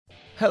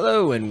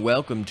Hello and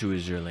welcome to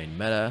Azur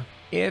META.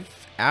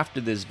 If after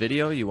this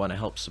video you want to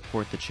help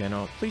support the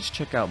channel, please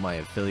check out my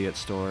affiliate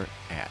store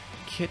at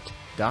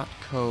kit.co/Azur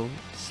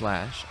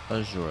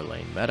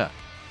META.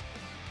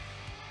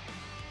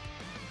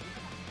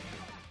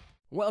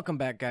 Welcome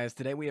back, guys.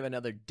 Today we have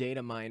another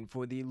data mine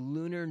for the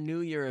Lunar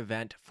New Year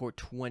event for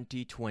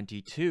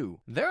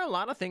 2022. There are a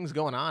lot of things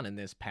going on in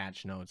this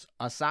patch notes,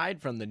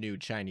 aside from the new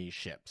Chinese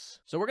ships.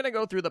 So we're going to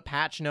go through the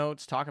patch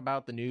notes, talk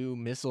about the new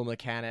missile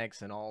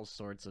mechanics, and all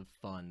sorts of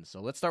fun. So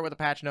let's start with the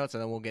patch notes,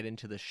 and then we'll get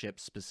into the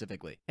ships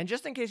specifically. And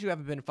just in case you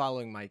haven't been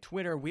following my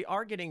Twitter, we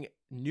are getting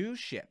new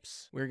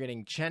ships. We're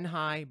getting Chen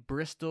Hai,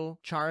 Bristol,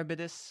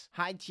 Charybdis,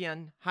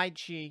 Tien, Hai,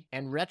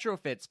 and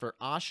Retrofits for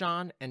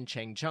Shan and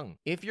Chang Chun.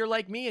 If you're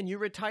like me and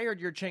you retired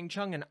your Chang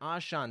Chun and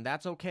Shan,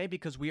 that's okay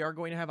because we are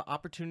going to have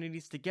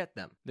opportunities to get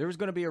them. There's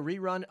going to be a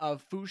rerun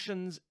of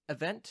Fushan's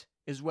event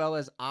as well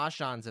as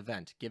Shan's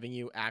event, giving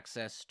you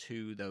access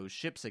to those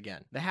ships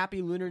again. The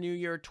Happy Lunar New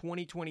Year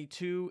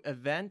 2022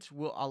 event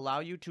will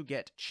allow you to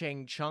get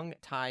Chang Chun,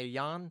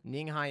 Tien,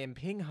 Ninghai, and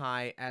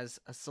Pinghai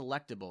as a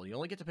selectable. You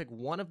only get to pick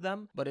one of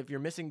them, but if you're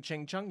missing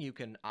Chang Chun, you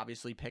can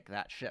obviously pick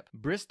that ship.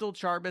 Bristol,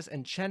 Charybdis,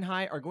 and Chen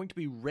Hai are going to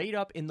be rayed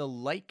up in the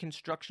light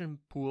construction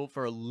pool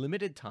for a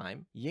limited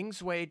time.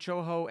 Yingsui,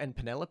 Choho, and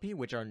Penelope,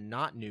 which are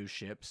not new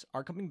ships,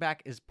 are coming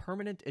back as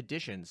permanent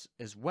additions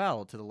as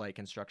well to the light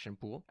construction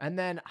pool. And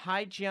then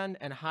Tien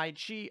and Hai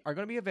are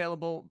going to be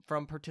available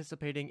from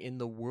participating in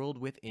the World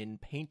Within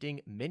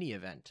Painting mini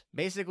event.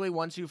 Basically,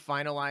 once you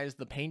finalize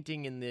the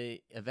painting in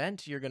the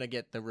event, you're going to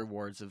get the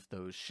rewards of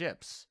those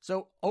ships.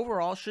 So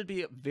overall, should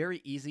be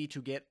very easy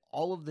to get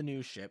all of the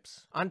new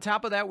ships. On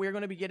top of that, we're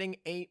going to be getting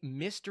a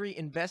mystery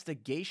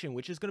investigation,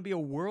 which is going to be a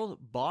world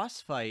boss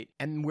fight,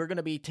 and we're going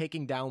to be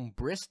taking down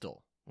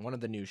Bristol, one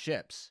of the new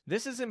ships.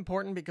 This is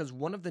important because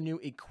one of the new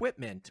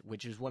equipment,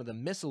 which is one of the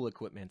missile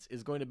equipments,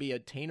 is going to be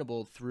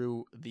attainable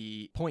through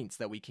the points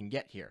that we can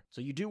get here.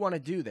 So you do want to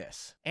do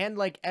this. And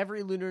like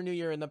every Lunar New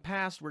Year in the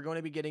past, we're going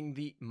to be getting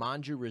the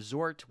Manju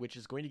Resort, which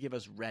is going to give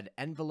us red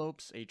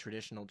envelopes, a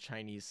traditional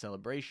Chinese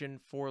celebration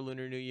for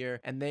Lunar New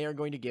Year, and they are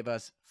going to give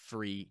us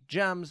free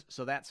gems,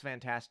 so that's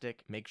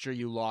fantastic. Make sure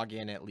you log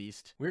in at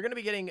least. We're going to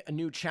be getting a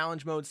new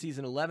challenge mode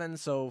season 11,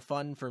 so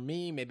fun for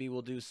me. Maybe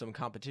we'll do some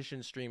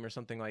competition stream or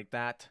something like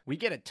that. We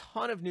get a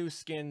ton of new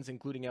skins,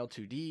 including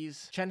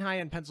L2Ds. Chen Hai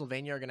and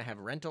Pennsylvania are going to have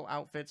rental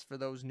outfits for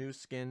those new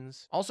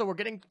skins. Also, we're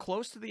getting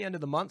close to the end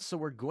of the month, so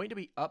we're going to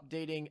be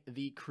updating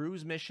the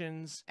cruise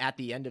missions at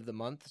the end of the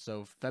month.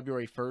 So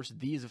February 1st,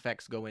 these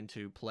effects go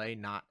into play,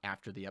 not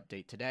after the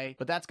update today.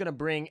 But that's going to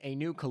bring a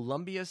new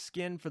Columbia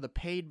skin for the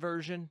paid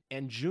version,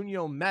 and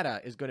Junyou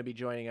META is going to be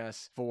joining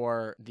us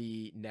for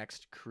the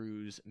next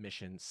cruise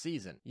mission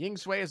season.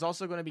 Yingsui is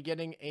also going to be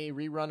getting a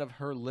rerun of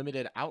her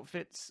limited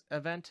outfits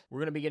event. We're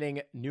going to be getting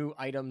new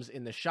items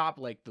in the shop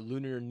like the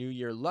Lunar New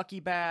Year lucky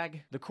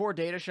bag. The core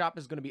data shop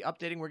is going to be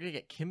updating. We're going to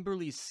get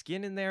Kimberly's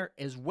skin in there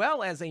as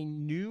well as a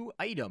new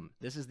item.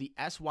 This is the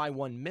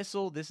SY-1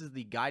 missile. This is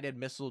the guided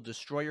missile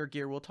destroyer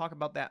gear. We'll talk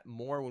about that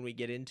more when we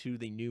get into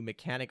the new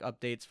mechanic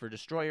updates for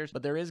destroyers,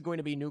 but there is going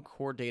to be new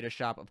core data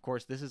shop. Of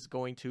course, this is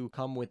going to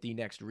come with the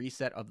next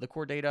reset of the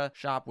core data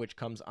shop, which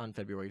comes on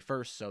February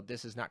 1st. So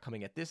this is not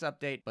coming at this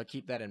update, but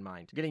keep that in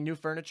mind. We're getting new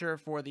furniture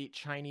for the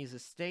Chinese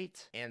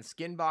estate and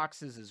skin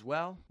boxes as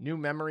well. New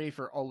memory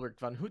for Ulrich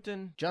von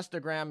Hutten.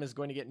 Justagram is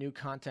going to get new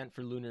content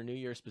for Lunar New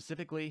Year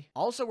specifically.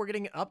 Also, we're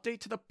getting an update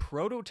to the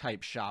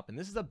prototype shop, and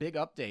this is a big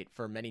update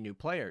for many new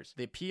players.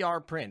 The PR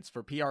prints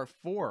for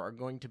PR4 are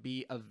going to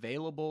be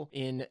available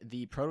in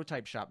the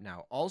prototype shop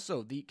now.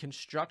 Also, the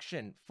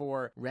construction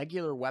for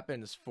regular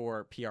weapons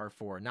for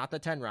PR4, not the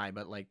Tenrai,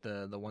 but like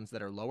the ones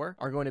that are lower,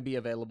 are going to be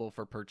available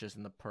for purchase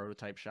in the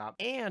prototype shop.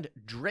 And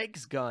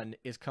Drake's gun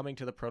is coming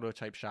to the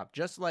prototype shop,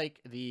 just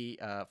like the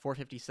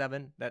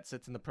 457 that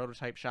sits in the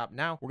prototype shop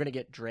now. We're going to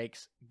get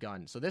Drake's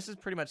gun. So this is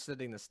pretty much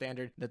setting the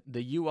standard that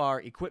the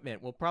UR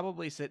equipment will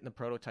probably sit in the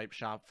prototype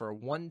shop for a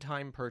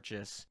one-time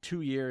purchase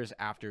 2 years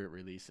after it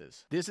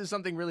releases. This is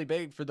something really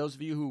big for those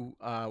of you who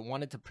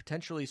wanted to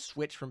potentially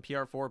switch from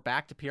PR4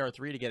 back to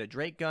PR3 to get a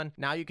Drake gun.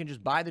 Now you can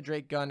just buy the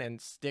Drake gun and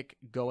stick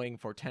going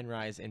for 10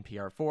 rise in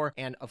PR4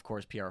 and of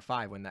course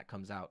PR5 when that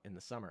comes out in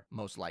the summer,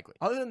 most likely.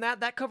 Other than that,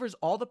 that covers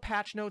all the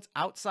patch notes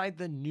outside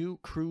the new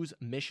cruise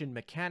mission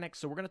mechanics.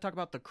 So we're going to talk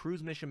about the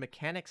cruise mission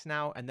mechanics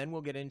now, and then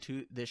we'll get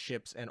into the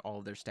ships and all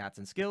of their stats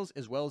and skills,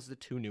 as well as the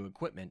two new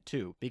equipment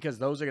too, because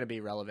those are going to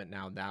be relevant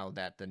now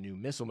that the new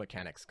missile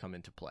mechanics come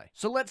into play.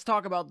 So let's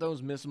talk about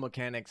those missile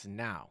mechanics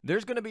now.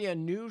 There's going to be a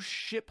new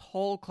ship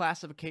hull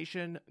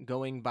classification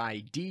going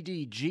by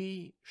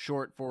DDG,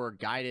 short for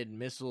Guided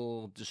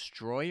Missile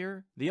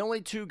Destroyer. The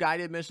only two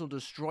guided missile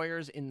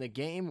destroyers in the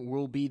game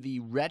will be the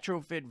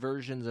retrofit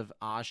versions of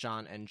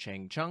Shan and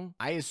Chang Chun.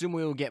 I assume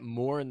we will get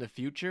more in the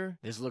future.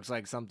 This looks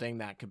like something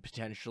that could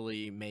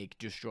potentially make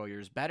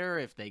destroyers better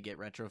if they get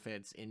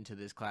retrofits into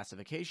this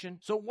classification.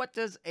 So what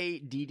does a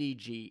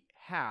DDG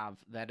have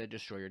that a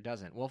destroyer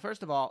doesn't? Well,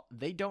 first of all,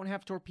 they don't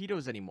have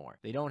torpedoes anymore.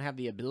 They don't have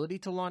the ability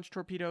to launch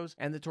torpedoes,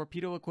 and the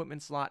torpedo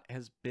equipment slot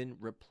has been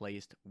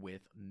replaced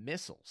with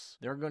missiles.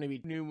 There are going to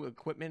be new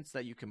equipments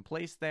that you can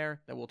place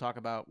there that we'll talk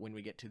about when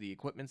we get to the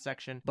equipment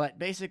section, but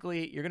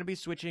basically you're going to be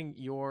switching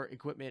your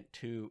equipment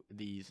to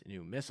these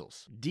new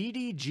missiles.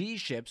 DDG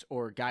ships,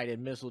 or guided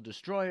missile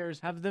destroyers,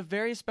 have the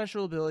very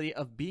special ability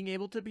of being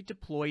able to be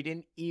deployed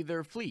in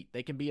either fleet.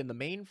 They can be in the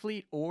main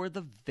fleet or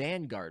the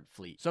Vanguard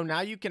fleet. So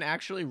now you can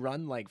actually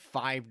run like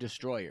 5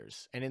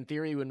 destroyers, and in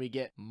theory, when we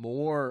get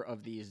more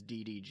of these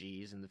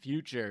DDGs in the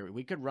future,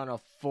 we could run a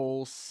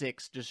full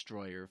 6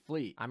 destroyer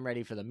fleet. I'm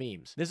ready for the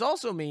memes. This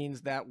also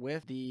means that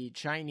with the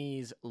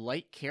Chinese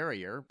light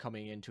carrier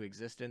coming into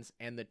existence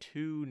and the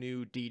 2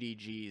 new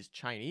DDG's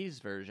Chinese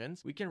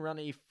versions, we can run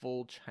a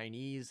full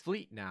Chinese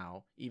fleet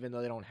now, even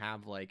though they don't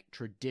have like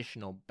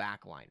traditional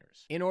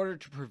backliners. In order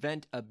to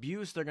prevent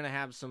abuse, they're going to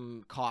have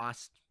some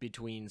cost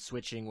between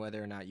switching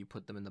whether or not you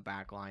put them in the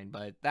backline,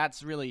 but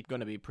that's really going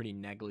to be pretty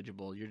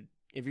negligible.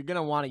 If you're going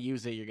to want to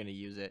use it, you're going to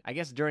use it. I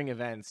guess during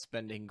events,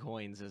 spending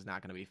coins is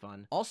not going to be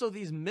fun. Also,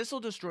 these missile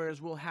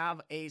destroyers will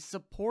have a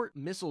support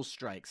missile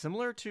strike,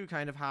 similar to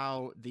kind of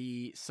how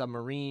the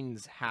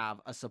submarines have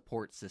a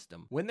support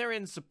system. When they're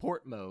in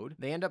support mode,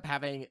 they end up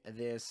having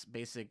this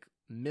basic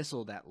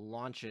missile that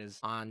launches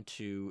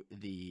onto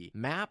the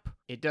map.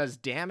 It does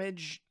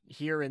damage.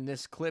 Here in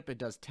this clip, it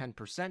does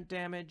 10%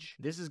 damage.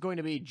 This is going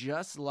to be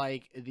just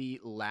like the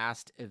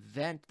last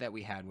event that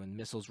we had when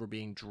missiles were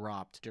being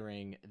dropped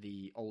during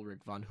the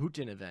Ulrich von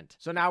Hutten event.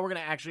 So now we're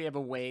going to actually have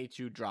a way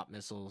to drop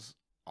missiles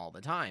all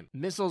the time.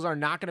 Missiles are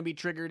not going to be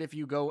triggered if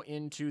you go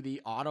into the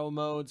auto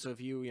mode. So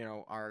if you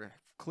are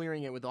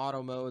clearing it with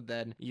auto mode,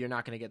 then you're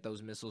not going to get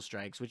those missile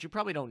strikes, which you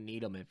probably don't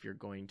need them if you're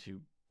going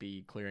to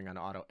be clearing on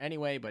auto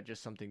anyway, but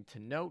just something to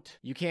note.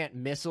 You can't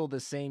missile the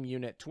same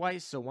unit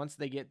twice, so once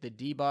they get the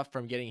debuff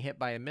from getting hit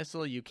by a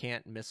missile, you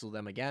can't missile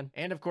them again.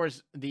 And of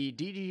course, the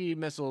DDG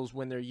missiles,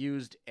 when they're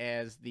used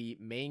as the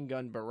main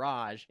gun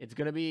barrage, it's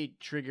going to be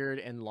triggered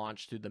and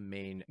launched through the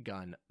main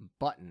gun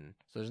button.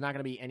 So there's not going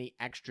to be any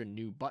extra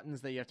new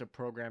buttons that you have to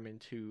program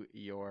into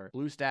your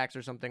BlueStacks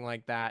or something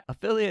like that.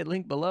 Affiliate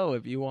link below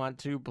if you want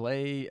to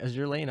play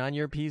Azur Lane on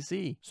your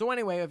PC. So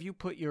anyway, if you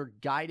put your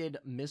guided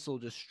missile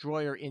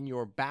destroyer in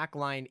your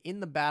backline in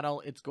the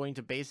battle, it's going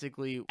to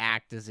basically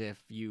act as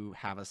if you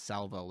have a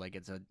salvo, like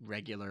it's a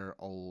regular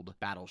old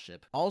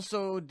battleship.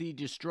 Also, the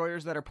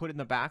destroyers that are put in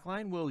the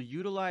backline will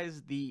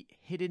utilize the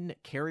hidden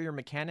carrier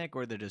mechanic,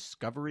 or the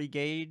discovery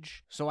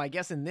gauge. So I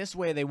guess in this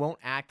way, they won't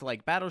act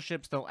like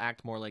battleships, they'll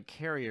act more like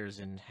carriers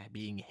and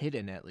being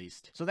hidden at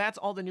least. So that's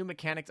all the new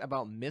mechanics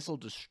about missile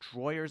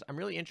destroyers. I'm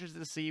really interested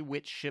to see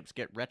which ships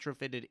get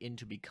retrofitted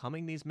into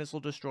becoming these missile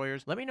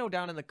destroyers. Let me know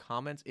down in the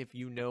comments if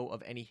you know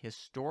of any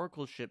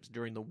historical ships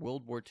during the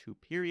World War II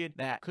period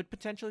that could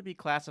potentially be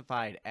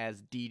classified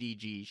as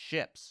DDG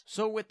ships.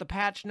 So with the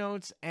patch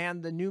notes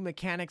and the new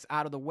mechanics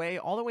out of the way,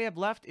 all that we have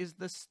left is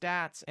the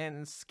stats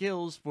and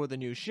skills for the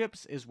new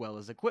ships as well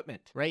as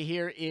equipment. Right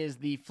here is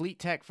the fleet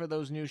tech for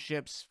those new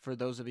ships. For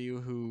those of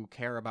you who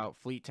care about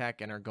fleet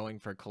tech and are going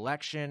for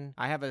collection,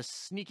 I have a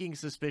sneaking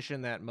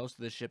suspicion that most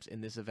of the ships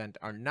in this event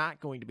are not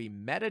going to be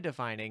meta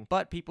defining,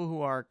 but people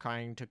who are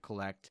trying to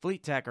collect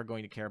fleet tech are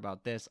going to care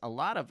about this. A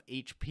lot of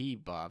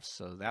HP buffs,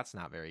 so that's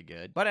not very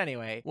good. But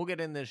anyway, we'll get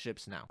into the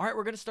ships now. All right,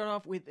 we're going to start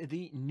off with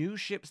the new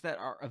ships that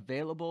are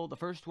available. The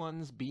first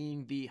ones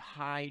being the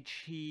Hai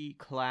Chi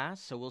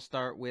class. So we'll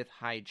start with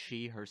Hai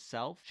Chi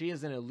herself. She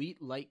is an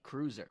elite light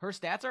cruiser. Her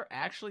stats are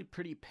actually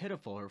pretty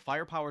pitiful. Her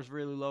firepower is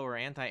really low. Her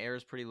anti-air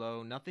is pretty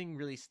low. Nothing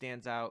really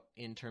stands out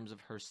in terms of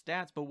her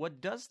stats, but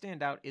what does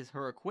stand out is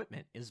her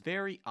equipment is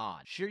very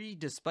odd. She,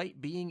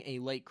 despite being a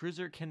light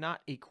cruiser,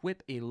 cannot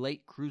equip a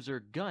light cruiser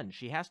gun.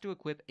 She has to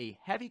equip a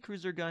heavy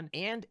cruiser gun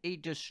and a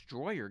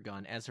destroyer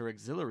gun as her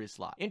auxiliary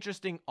slot.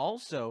 Interesting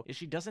also is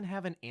she doesn't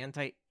have an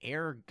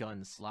anti-air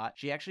gun slot.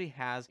 She actually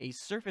has a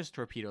surface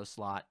torpedo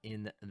slot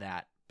in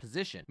that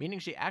position, meaning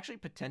she actually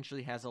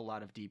potentially has a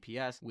lot of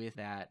DPS with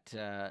that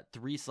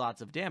 3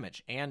 slots of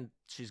damage, and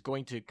she's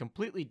going to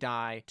completely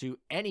die to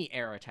any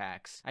air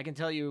attacks. I can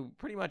tell you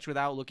pretty much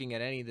without looking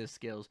at any of the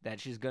skills that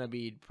she's going to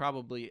be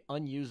probably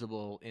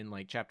unusable in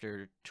like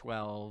chapter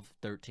 12,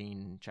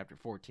 13, chapter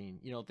 14,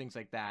 things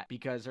like that,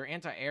 because her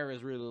anti-air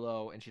is really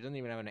low and she doesn't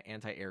even have an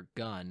anti-air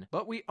gun.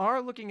 But we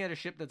are looking at a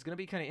ship that's going to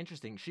be kind of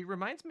interesting. She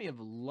reminds me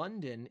of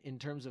London in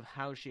terms of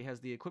how she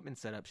has the equipment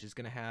set up. She's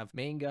going to have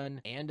main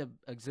gun and an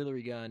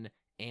auxiliary gun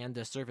and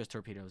the surface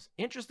torpedoes.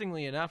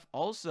 Interestingly enough,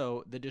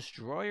 also the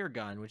destroyer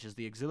gun, which is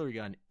the auxiliary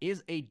gun,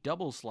 is a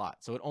double slot.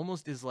 So it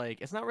almost is like,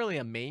 it's not really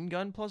a main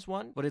gun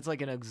 +1, but it's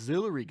like an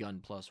auxiliary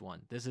gun +1.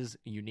 This is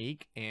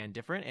unique and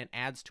different and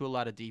adds to a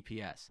lot of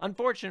DPS.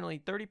 Unfortunately,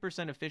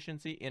 30%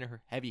 efficiency in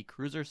her heavy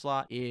cruiser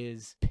slot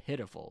is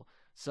pitiful.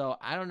 So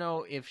I don't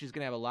know if she's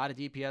going to have a lot of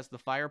DPS. The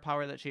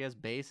firepower that she has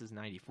base is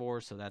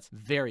 94, so that's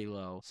very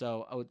low.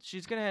 So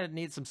she's going to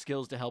need some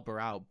skills to help her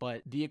out,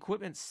 but the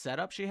equipment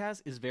setup she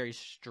has is very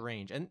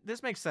strange. And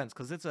this makes sense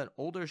because it's an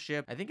older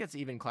ship. I think it's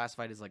even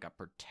classified as like a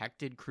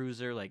protected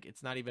cruiser. Like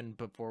it's not even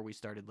before we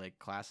started like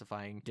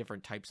classifying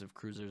different types of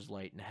cruisers,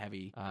 light and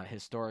heavy,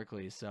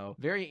 historically. So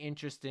very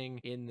interesting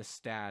in the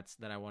stats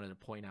that I wanted to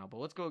point out. But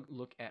let's go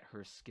look at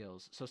her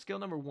skills. So skill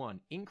number 1,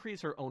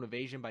 increase her own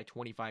evasion by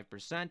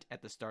 25%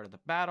 at the start of the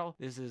battle.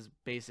 This is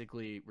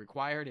basically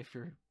required if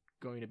you're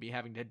going to be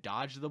having to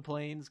dodge the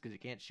planes because you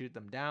can't shoot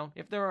them down.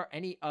 If there are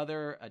any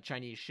other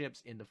Chinese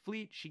ships in the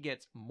fleet, she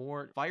gets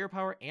more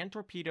firepower and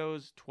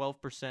torpedoes,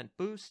 12%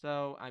 boost.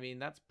 So, I mean,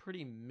 that's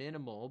pretty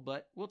minimal,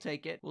 but we'll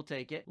take it. We'll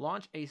take it.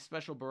 Launch a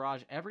special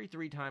barrage every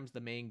 3 times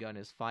the main gun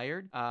is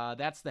fired.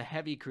 That's the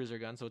heavy cruiser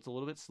gun, so it's a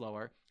little bit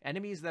slower.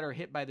 Enemies that are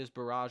hit by this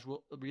barrage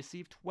will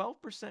receive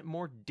 12%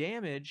 more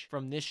damage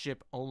from this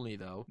ship only,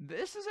 though.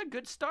 This is a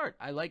good start.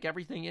 I like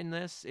everything in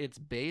this. It's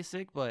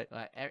basic, but,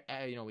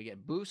 you know, we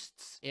get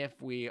boosts.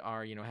 If we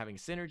are, you know, having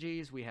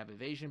synergies, we have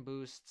evasion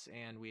boosts,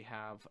 and we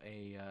have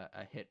a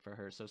hit for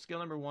her. So skill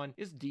number 1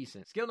 is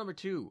decent. Skill number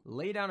 2,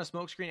 lay down a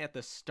smokescreen at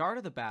the start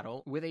of the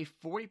battle with a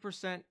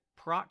 40%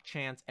 proc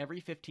chance every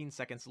 15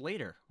 seconds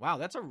later. Wow,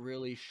 that's a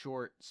really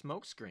short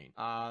smokescreen.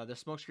 The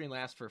smokescreen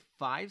lasts for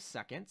 5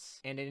 seconds,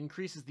 and it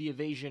increases the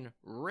evasion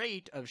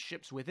rate of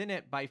ships within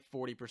it by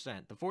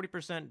 40%. The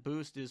 40%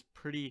 boost is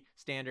pretty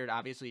standard.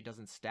 Obviously, it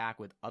doesn't stack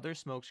with other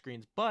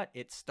smokescreens, but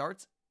it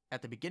starts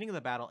at the beginning of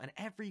the battle and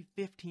every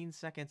 15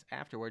 seconds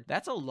afterward.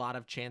 That's a lot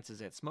of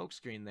chances at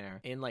smokescreen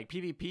there. In like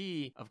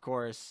PvP, of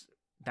course,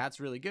 that's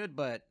really good,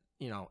 but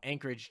you know,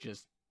 Anchorage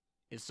just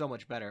is so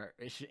much better.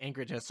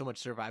 Anchorage has so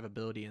much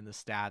survivability in the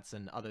stats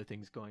and other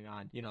things going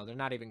on. You know, they're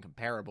not even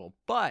comparable,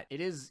 but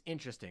it is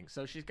interesting.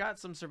 So she's got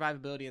some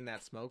survivability in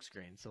that smoke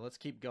screen. So let's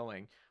keep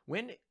going.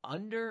 When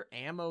under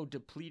ammo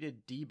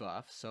depleted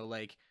debuff, so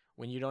like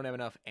when you don't have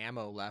enough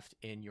ammo left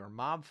in your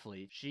mob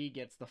fleet, she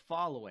gets the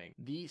following.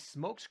 The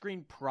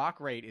smokescreen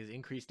proc rate is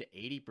increased to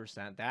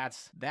 80%.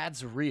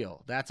 That's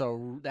real. That's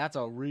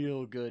a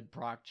real good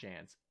proc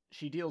chance.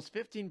 She deals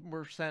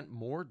 15%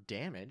 more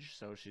damage,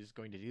 so she's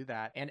going to do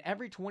that. And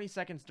every 20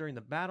 seconds during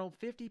the battle,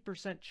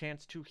 50%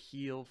 chance to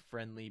heal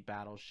friendly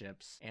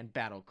battleships and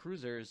battle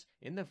cruisers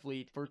in the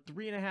fleet for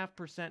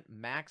 3.5%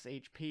 max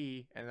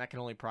HP, and that can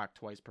only proc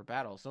twice per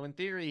battle. So in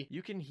theory,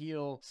 you can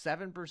heal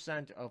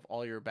 7% of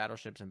all your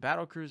battleships and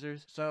battle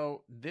cruisers.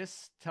 So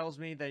this tells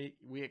me that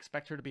we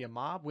expect her to be a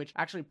mob, which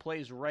actually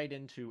plays right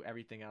into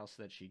everything else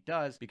that she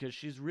does, because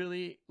she's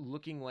really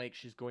looking like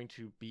she's going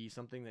to be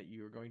something that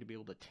you're going to be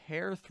able to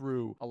tear through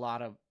a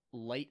lot of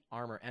light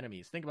armor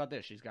enemies. Think about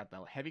this. She's got the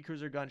heavy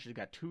cruiser gun, she's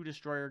got 2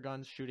 destroyer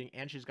guns shooting,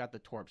 and she's got the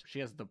torps. She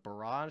has the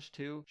barrage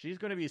too. She's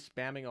going to be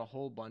spamming a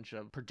whole bunch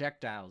of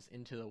projectiles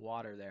into the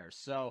water there.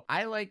 So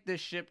I like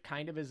this ship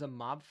kind of as a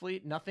mob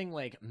fleet. Nothing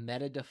like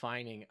meta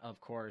defining,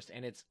 of course,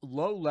 and it's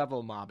low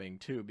level mobbing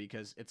too,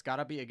 because it's got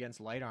to be against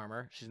light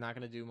armor. She's not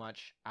going to do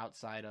much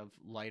outside of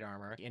light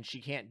armor, and she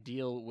can't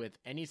deal with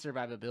any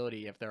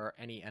survivability if there are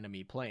any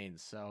enemy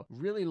planes. So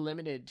really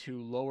limited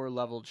to lower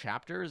level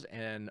chapters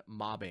and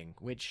mobbing,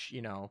 which,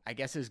 you know, I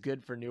guess is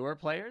good for newer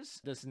players.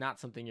 This is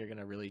not something you're going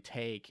to really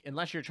take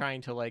unless you're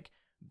trying to like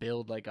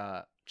build like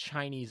a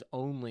Chinese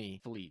only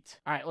fleet.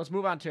 All right, let's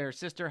move on to her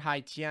sister, Hai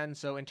Tien.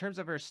 So in terms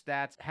of her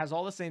stats, has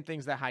all the same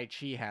things that Hai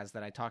Chi has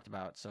that I talked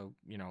about. So,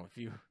 you know, if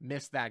you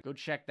missed that, go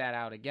check that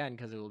out again,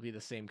 because it will be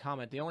the same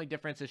comment. The only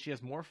difference is she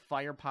has more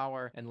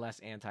firepower and less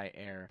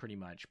anti-air, pretty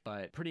much,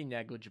 but pretty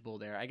negligible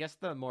there. I guess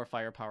the more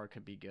firepower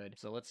could be good.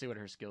 So let's see what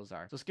her skills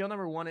are. So skill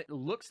number 1, it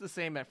looks the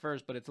same at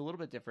first, but it's a little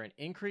bit different.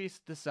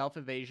 Increase the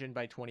self-evasion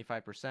by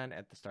 25%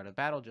 at the start of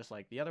battle, just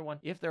like the other one.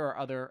 If there are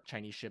other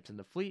Chinese ships in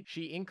the fleet,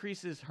 she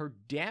increases her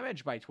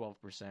damage by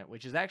 12%,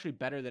 which is actually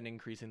better than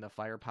increasing the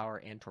firepower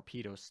and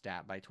torpedo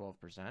stat by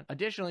 12%.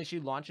 Additionally, she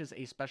launches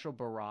a special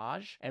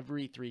barrage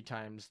every 3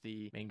 times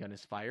the main gun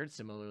is fired,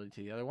 similarly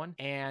to the other one.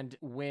 And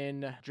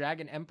when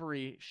Dragon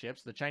Emperor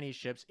ships, the Chinese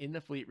ships in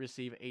the fleet,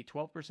 receive a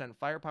 12%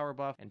 firepower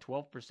buff and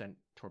 12%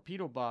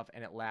 torpedo buff,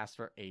 and it lasts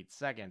for 8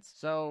 seconds.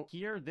 So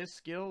here, this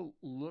skill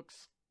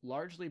looks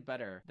largely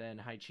better than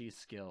Hai Chi's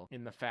skill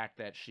in the fact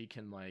that she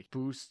can like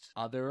boost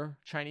other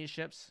Chinese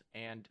ships,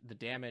 and the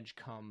damage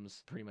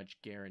comes pretty much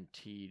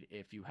guaranteed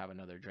if you have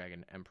another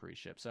Dragon Emperor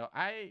ship. So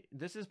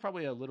this is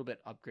probably a little bit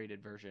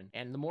upgraded version,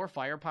 and the more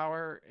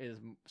firepower is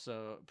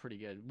so pretty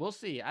good. We'll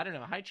see. I don't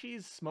know. Hai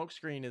Chi's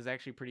smokescreen is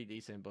actually pretty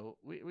decent, but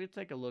we'll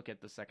take a look at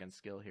the second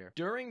skill here.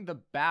 During the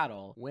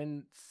battle,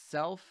 when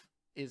self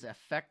is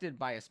affected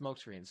by a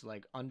smokescreen, so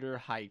like under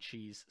Hai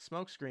Chi's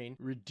smokescreen,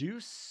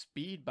 reduce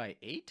speed by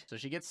 8, so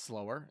she gets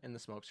slower in the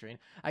smokescreen.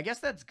 I guess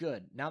that's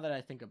good now that I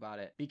think about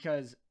it,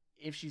 because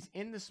if she's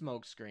in the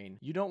smokescreen,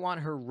 you don't want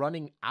her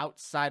running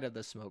outside of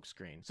the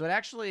smokescreen. So it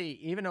actually,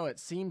 even though it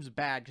seems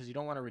bad because you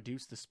don't want to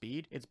reduce the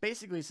speed, it's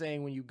basically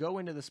saying when you go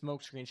into the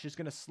smokescreen, she's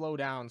going to slow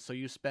down, so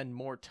you spend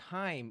more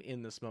time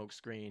in the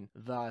smokescreen,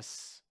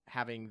 thus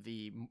having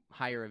the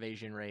higher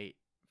evasion rate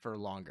for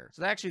longer.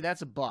 So actually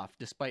that's a buff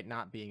despite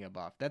not being a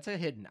buff. That's a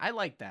hidden. I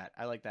like that.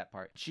 I like that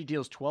part. She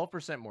deals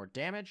 12% more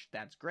damage.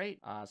 That's great.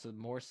 So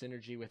more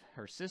synergy with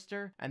her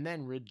sister. And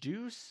then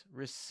reduce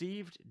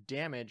received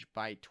damage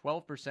by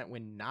 12%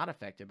 when not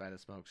affected by the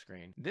smoke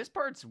screen. This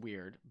part's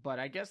weird, but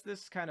I guess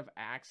this kind of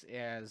acts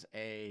as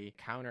a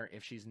counter.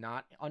 If she's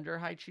not under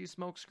high chi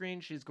smoke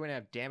screen, she's going to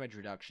have damage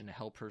reduction to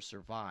help her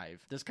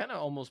survive. This kind of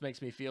almost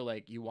makes me feel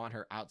like you want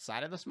her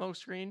outside of the smoke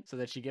screen so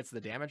that she gets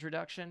the damage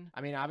reduction.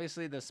 I mean,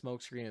 obviously the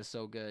smoke screen is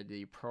so good that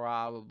you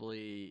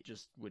probably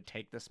just would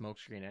take the smoke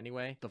screen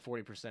anyway. The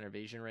 40%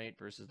 evasion rate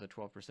versus the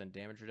 12%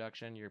 damage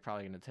reduction, you're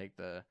probably going to take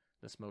the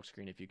smoke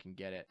screen if you can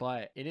get it.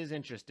 But it is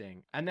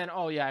interesting. And then,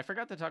 oh yeah, I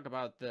forgot to talk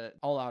about the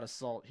all-out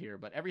assault here,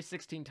 but every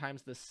 16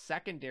 times the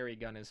secondary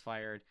gun is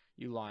fired,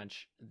 you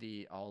launch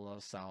the all-out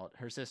assault.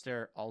 Her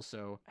sister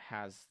also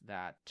has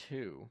that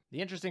too.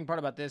 The interesting part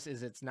about this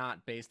is it's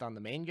not based on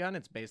the main gun,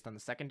 it's based on the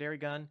secondary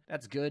gun.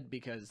 That's good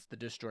because the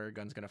destroyer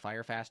gun's gonna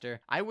fire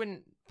faster. I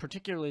wouldn't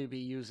particularly be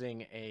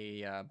using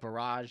a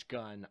barrage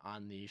gun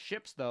on the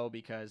ships though,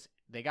 because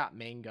they got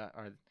main gun,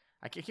 or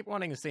I keep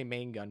wanting to say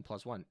main gun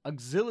 +1.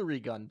 Auxiliary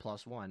gun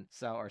 +1.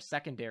 So, or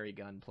secondary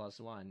gun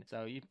 +1.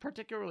 So you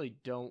particularly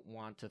don't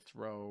want to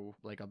throw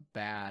like a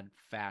bad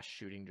fast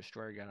shooting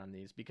destroyer gun on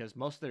these because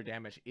most of their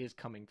damage is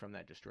coming from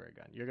that destroyer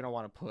gun. You're going to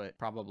want to put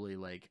probably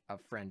like a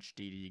French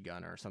DDG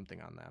gun or something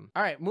on them.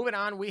 All right, moving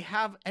on. We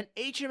have an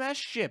HMS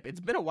ship.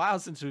 It's been a while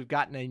since we've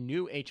gotten a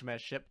new HMS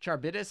ship.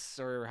 Charybdis,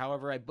 or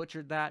however I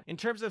butchered that. In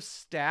terms of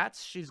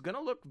stats, she's going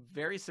to look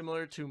very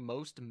similar to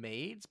most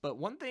maids, but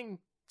one thing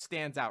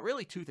stands out,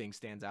 really two things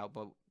stands out,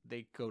 but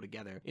they go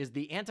together, is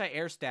the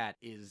anti-air stat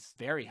is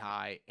very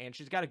high and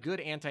she's got a good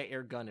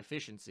anti-air gun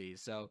efficiency.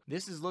 So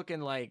this is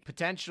looking like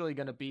potentially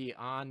going to be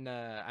on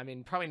I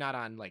mean, probably not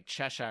on like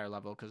Cheshire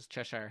level because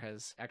Cheshire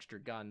has extra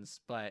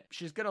guns, but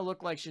she's going to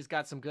look like she's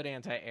got some good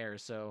anti-air.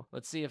 So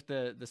let's see if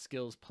the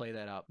skills play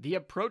that up. The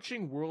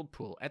approaching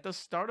whirlpool at the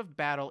start of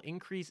battle,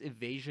 increase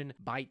evasion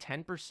by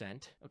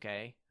 10%.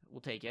 Okay, we'll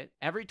take it.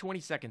 Every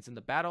 20 seconds in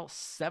the battle,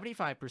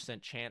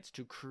 75% chance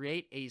to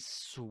create a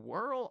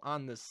swirl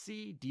on the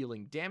sea,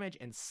 dealing damage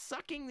and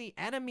sucking the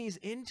enemies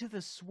into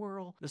the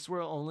swirl. The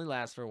swirl only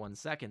lasts for 1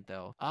 second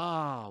though.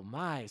 Oh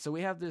my. So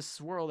we have this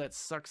swirl that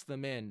sucks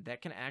them in.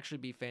 That can actually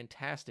be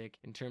fantastic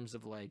in terms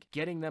of like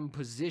getting them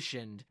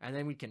positioned, and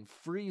then we can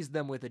freeze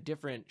them with a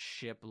different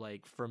ship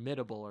like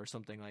Formidable or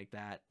something like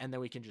that. And then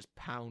we can just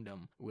pound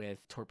them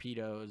with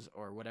torpedoes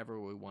or whatever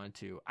we want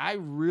to. I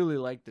really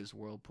like this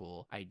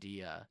whirlpool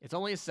idea. It's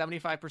only a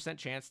 75%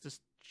 chance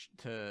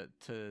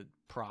to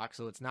proc,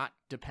 so it's not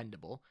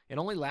dependable. It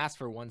only lasts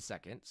for 1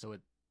 second, so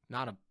it's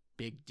not a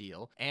big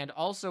deal. And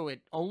also,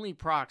 it only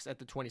procs at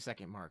the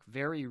 20-second mark.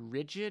 Very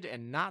rigid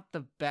and not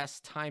the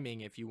best timing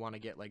if you want to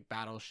get like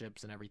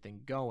battleships and everything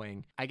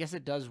going. I guess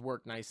it does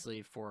work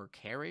nicely for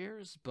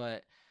carriers,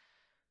 but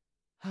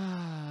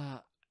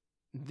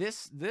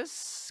This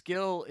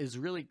skill is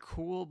really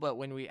cool, but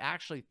when we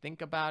actually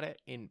think about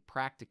it in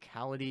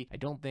practicality, I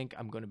don't think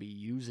I'm going to be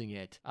using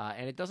it.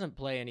 And it doesn't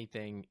play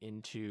anything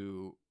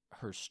into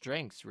her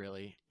strengths,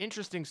 really.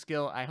 Interesting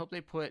skill. I hope they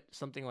put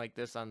something like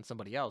this on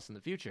somebody else in the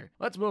future.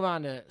 Let's move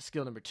on to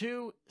skill number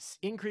 2.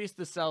 Increase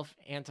the self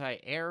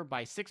anti-air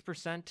by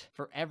 6%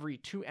 for every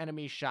 2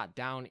 enemies shot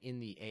down in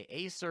the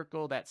AA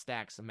circle. That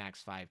stacks a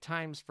max 5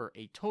 times for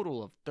a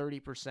total of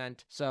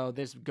 30%. So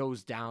this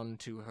goes down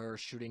to her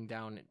shooting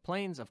down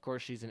planes. Of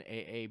course, she's an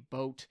AA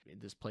boat.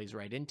 This plays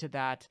right into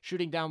that.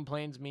 Shooting down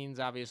planes means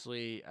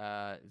obviously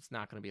it's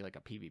not going to be like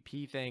a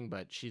PvP thing,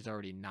 but she's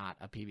already not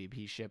a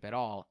PvP ship at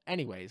all.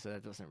 Anyways, so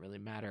that doesn't really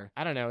matter.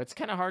 I don't know. It's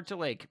kind of hard to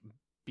like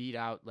beat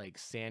out like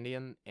San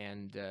Yuan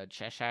and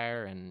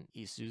Cheshire and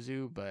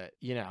Isuzu, but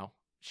you know,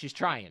 she's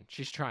trying.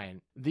 She's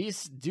trying.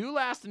 These do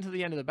last until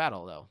the end of the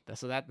battle though.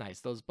 So that's nice.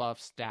 Those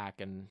buffs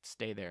stack and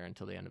stay there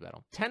until the end of the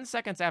battle. 10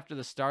 seconds after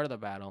the start of the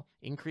battle,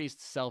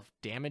 increased self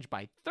damage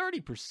by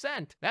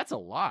 30%. That's a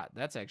lot.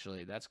 That's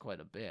quite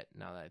a bit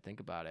now that I think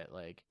about it.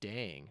 Like,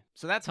 dang.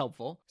 So that's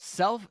helpful.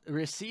 Self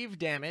received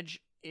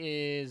damage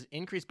is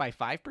increased by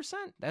 5%.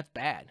 That's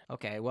bad.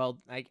 Okay, well,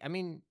 I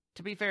mean,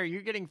 to be fair,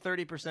 you're getting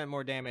 30%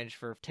 more damage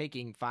for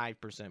taking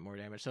 5% more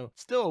damage. So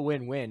still a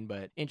win-win,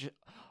 but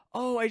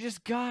oh, I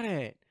just got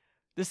it.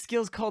 The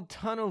skill's called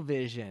Tunnel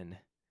Vision.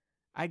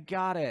 I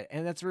got it.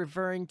 And that's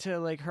referring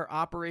to like her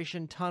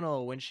Operation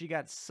Tunnel when she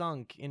got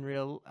sunk in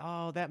real.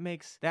 Oh, that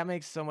makes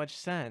so much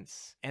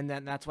sense. And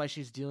then that's why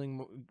she's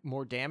dealing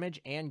more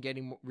damage and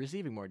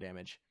receiving more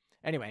damage.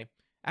 Anyway,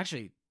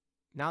 actually,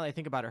 now that I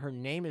think about it, her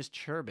name is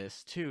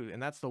Charybdis too,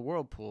 and that's the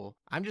whirlpool.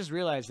 I'm just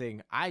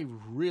realizing I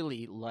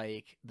really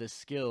like the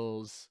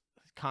skills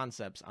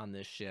concepts on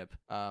this ship.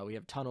 We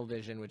have Tunnel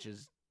Vision, which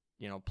is,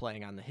 you know,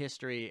 playing on the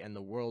history, and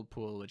the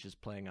whirlpool, which is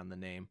playing on the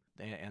name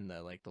and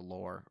the like the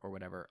lore or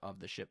whatever of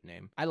the ship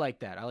name. I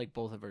like that. I like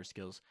both of her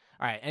skills.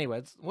 All right,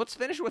 anyway, let's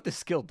finish what the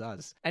skill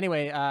does.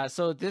 Anyway,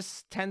 so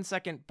this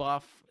 10-second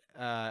buff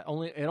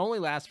it only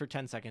lasts for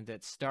 10 seconds.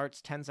 It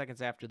starts 10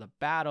 seconds after the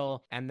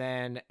battle, and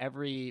then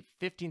every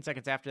 15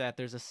 seconds after that,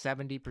 there's a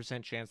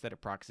 70% chance that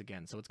it procs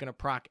again. So it's going to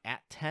proc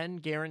at 10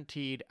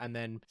 guaranteed, and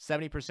then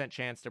 70%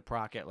 chance to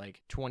proc at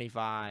like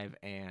 25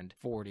 and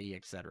 40,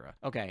 etc.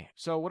 Okay,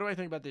 so what do I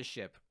think about this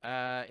ship?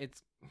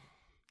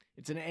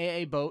 It's an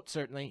AA boat,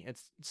 certainly.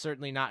 It's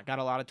certainly not got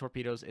a lot of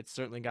torpedoes. It's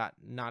certainly got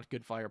not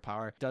good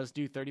firepower. It does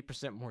do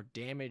 30% more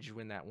damage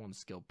when that one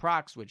skill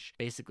procs, which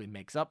basically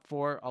makes up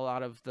for a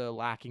lot of the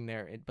lacking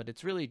there. But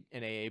it's really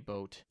an AA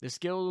boat. The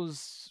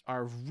skills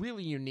are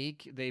really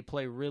unique. They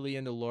play really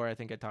into lore. I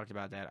think I talked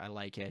about that. I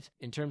like it.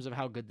 In terms of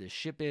how good this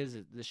ship is,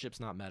 this ship's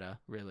not meta,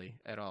 really,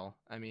 at all.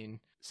 I mean,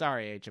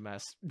 sorry,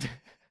 HMS.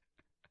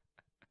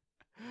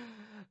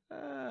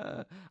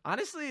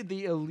 Honestly,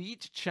 the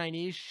elite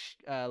Chinese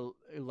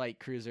light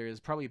cruiser is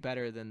probably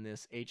better than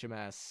this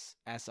HMS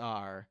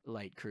SR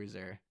light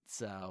cruiser.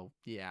 So,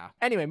 yeah.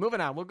 Anyway,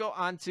 moving on. We'll go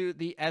on to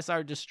the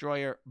SR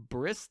destroyer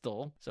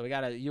Bristol. So we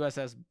got a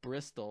USS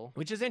Bristol,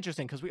 which is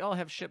interesting because we all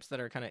have ships that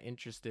are kind of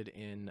interested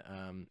in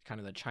kind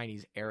of the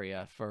Chinese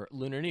area for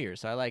Lunar New Year.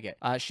 So I like it.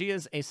 She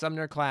is a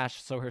Sumner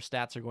class, so her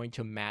stats are going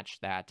to match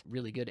that.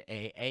 Really good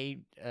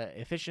AA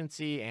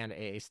efficiency and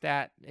AA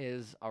stat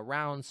is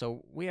around.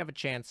 So we have a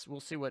chance. We'll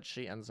see what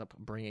she ends up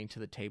bringing to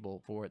the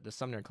table for the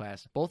Sumner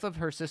class. Both of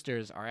her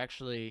sisters are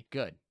actually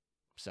good.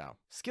 So,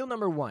 skill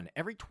number 1,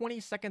 every 20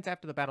 seconds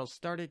after the battle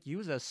started,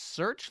 use a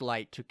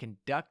searchlight to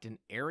conduct an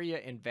area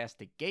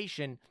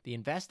investigation. The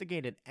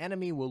investigated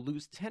enemy will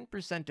lose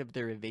 10% of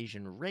their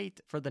evasion rate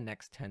for the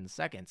next 10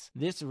 seconds.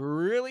 This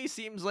really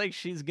seems like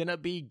she's gonna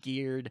be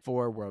geared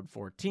for World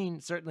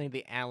 14. Certainly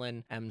the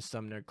Allen M.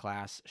 Sumner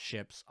class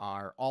ships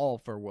are all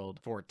for World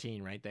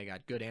 14, right? They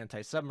got good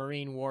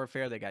anti-submarine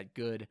warfare, they got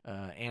good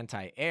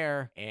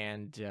anti-air,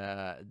 and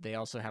they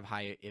also have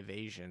high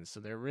evasion.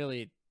 So they're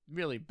really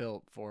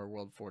built for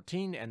World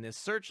 14, and this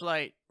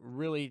searchlight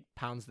really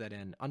pounds that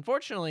in.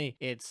 Unfortunately,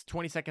 it's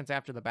 20 seconds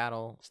after the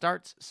battle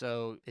starts,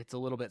 so it's a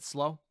little bit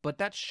slow, but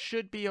that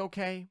should be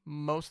okay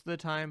most of the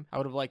time. I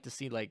would have liked to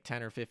see like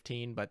 10 or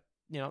 15, but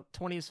you know,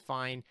 20 is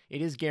fine.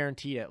 It is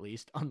guaranteed at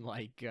least,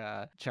 unlike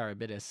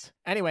Charybdis.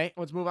 Anyway,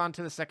 let's move on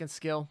to the second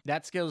skill.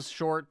 That skill is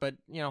short, but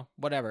you know,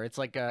 whatever. It's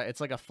like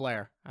a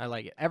flare. I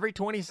like it. Every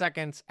 20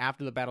 seconds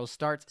after the battle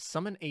starts,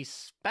 summon a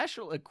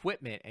special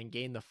equipment and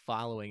gain the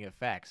following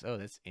effects. Oh,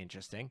 that's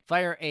interesting.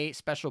 Fire a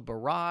special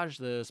barrage.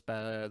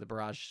 The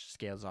barrage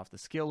scales off the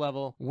skill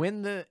level.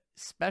 When the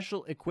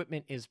special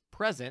equipment is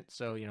present,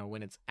 so you know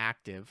when it's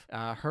active,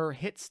 her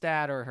hit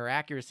stat or her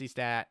accuracy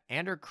stat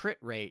and her crit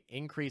rate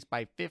increase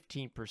by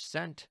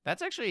 15%.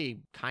 That's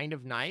actually kind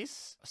of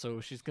nice. So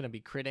she's going to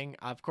be critting.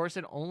 Of course,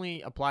 it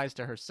only applies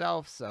to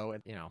herself, so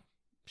you know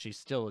she's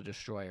still a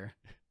destroyer.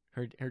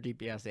 Her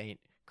DPS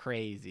ain't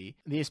crazy.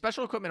 The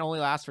special equipment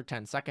only lasts for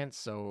 10 seconds,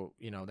 so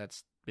you know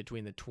that's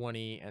between the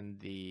 20 and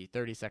the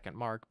 30-second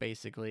mark,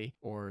 basically,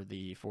 or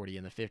the 40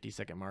 and the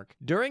 50-second mark.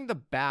 During the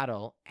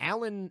battle,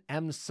 Allen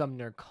M.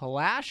 Sumner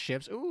class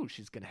ships, ooh,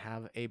 she's going to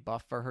have a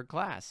buff for her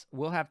class,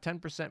 will have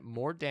 10%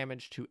 more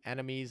damage to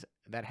enemies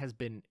that has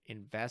been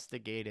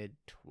investigated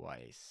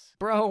twice.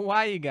 Bro,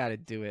 why you gotta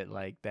do it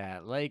like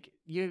that? Like,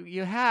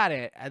 you had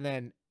it, and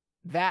then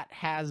that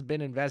has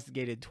been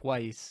investigated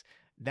twice.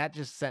 That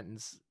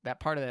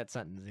part of that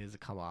sentence needs to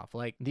come off.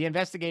 Like, the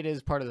investigate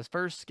is part of the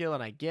first skill,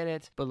 and I get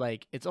it, but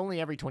like, it's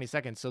only every 20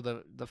 seconds. So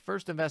the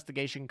first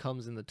investigation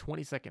comes in the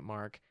 20-second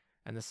mark,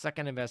 and the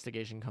second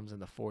investigation comes in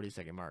the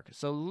 40-second mark.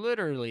 So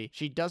literally,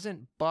 she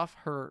doesn't buff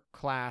her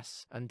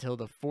class until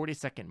the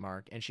 40-second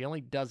mark, and she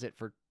only does it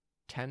for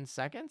 10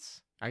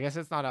 seconds? I guess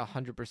it's not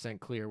 100%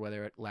 clear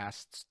whether it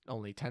lasts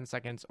only 10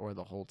 seconds or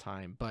the whole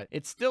time, but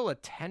it's still a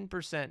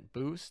 10%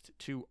 boost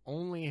to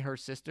only her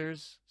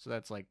sisters. So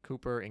that's like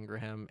Cooper,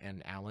 Ingraham,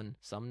 and Allen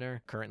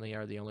Sumner currently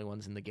are the only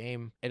ones in the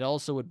game. It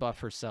also would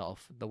buff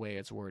herself the way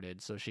it's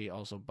worded. So she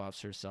also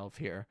buffs herself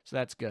here. So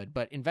that's good.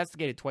 But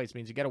investigated twice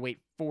means you got to wait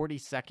 40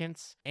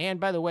 seconds. And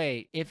by the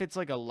way, if it's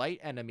like a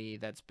light enemy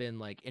that's been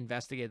like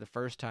investigated the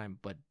first time,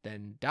 but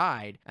then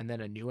died, and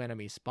then a new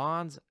enemy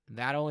spawns,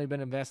 that only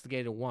been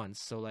investigated once.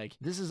 So like,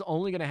 this is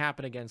only going to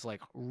happen against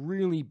like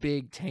really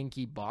big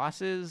tanky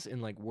bosses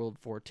in like World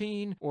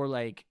 14 or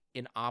like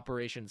in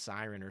Operation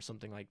Siren or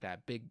something like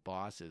that, big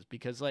bosses,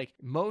 because like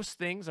most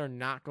things are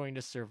not going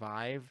to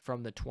survive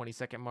from the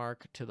 20-second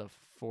mark to the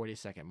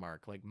 40-second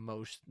mark. Like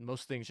most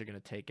things are going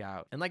to take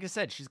out. And like I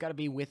said, she's got to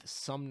be with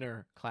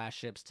Sumner class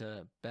ships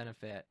to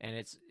benefit.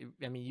 And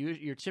I mean,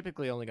 you're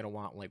typically only going to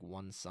want like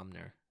one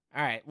Sumner.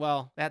 All right,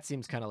 well, that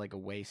seems kind of like a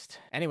waste.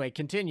 Anyway,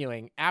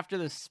 continuing. After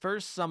the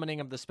first summoning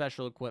of the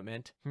special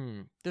equipment,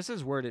 this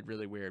is worded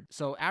really weird.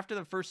 So after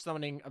the first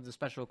summoning of the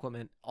special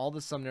equipment, all the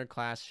Sumner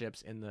class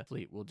ships in the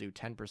fleet will do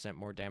 10%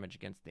 more damage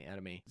against the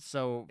enemy.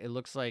 So it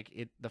looks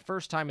like the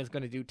first time is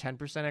going to do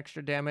 10%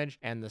 extra damage,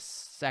 and the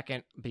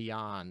second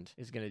beyond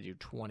is going to do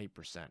 20%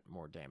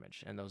 more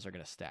damage, and those are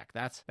going to stack.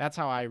 That's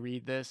how I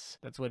read this.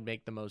 That's what would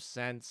make the most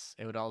sense.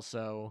 It would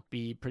also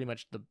be pretty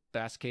much the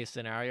best case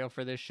scenario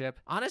for this ship.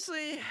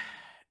 Honestly,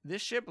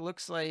 this ship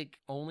looks like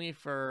only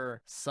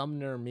for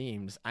Sumner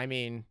memes. I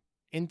mean,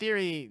 in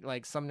theory,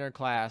 like Summoner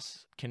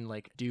class can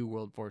like do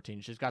World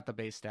 14. She's got the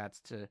base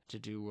stats to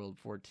do World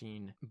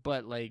 14,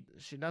 but like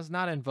she does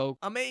not invoke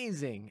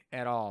amazing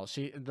at all.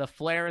 The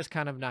flare is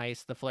kind of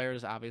nice. The flare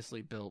is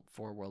obviously built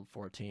for World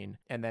 14,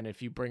 and then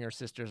if you bring her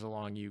sisters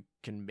along, you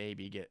can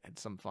maybe get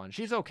some fun.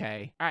 She's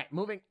okay. All right,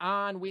 moving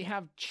on, we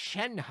have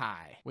Chen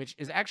Hai, which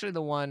is actually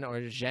the one, or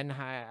Zhen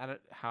Hai,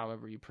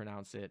 however you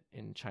pronounce it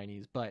in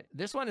Chinese, but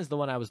this one is the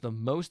one I was the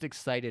most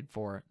excited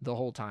for the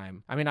whole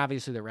time. I mean,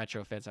 obviously the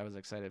retrofits I was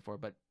excited for,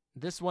 but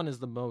this one is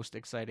the most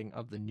exciting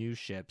of the new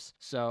ships.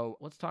 So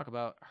let's talk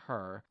about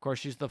her. Of course,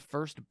 she's the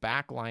first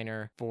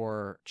backliner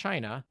for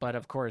China, but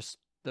of course,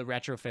 the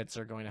retrofits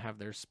are going to have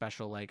their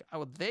special, like,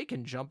 oh, they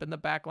can jump in the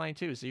back line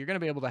too. So you're going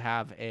to be able to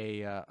have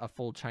a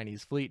full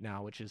Chinese fleet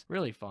now, which is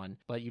really fun.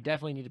 But you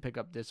definitely need to pick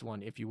up this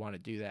one if you want to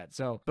do that.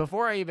 So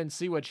before I even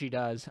see what she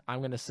does, I'm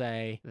going to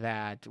say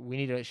that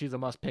she's a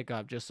must pick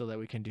up just so that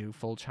we can do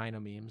full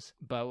China memes.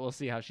 But we'll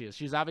see how she is.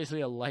 She's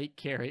obviously a light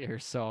carrier,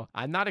 so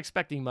I'm not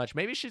expecting much.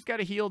 Maybe she's got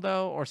a heal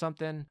though, or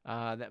something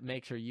that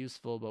makes her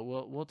useful. But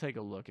we'll take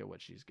a look at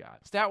what she's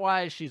got. Stat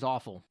wise, she's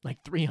awful,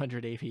 like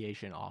 300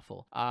 aviation,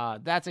 awful.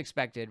 That's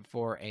expected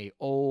for a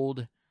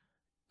old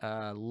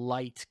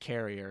light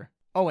carrier.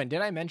 Oh, and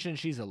did I mention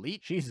she's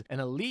elite? She's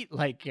an elite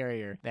light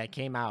carrier that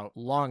came out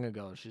long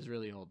ago. She's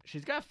really old.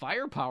 She's got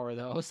firepower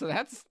though, so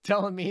that's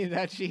telling me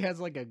that she has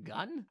like a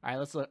gun. All right,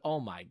 let's look.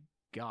 Oh my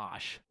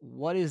gosh,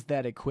 what is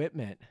that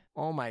equipment?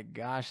 Oh my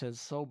gosh,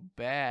 that's so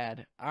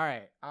bad. All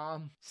right,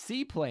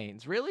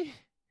 seaplanes, really?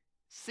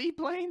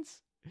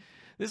 Seaplanes?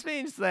 This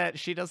means that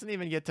she doesn't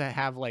even get to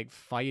have like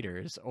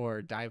fighters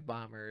or dive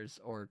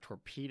bombers or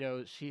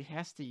torpedoes. She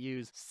has to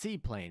use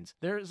seaplanes.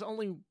 There's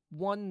only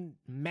one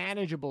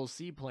manageable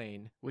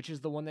seaplane, which is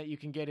the one that you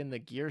can get in the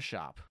gear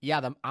shop. Yeah,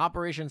 the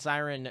Operation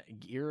Siren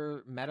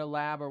Gear Meta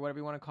Lab, or whatever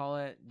you want to call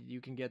it.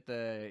 You can get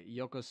the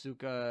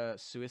Yokosuka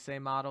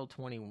Suisei Model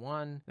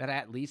 21 that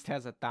at least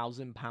has a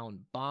 1,000-pound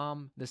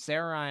bomb. The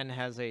Sarin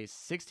has a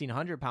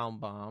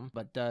 1,600-pound bomb,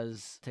 but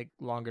does take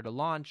longer to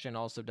launch and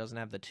also doesn't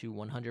have the two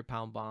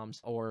 100-pound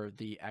bombs or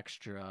the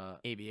extra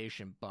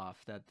aviation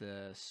buff that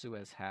the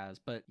Suez has.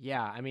 But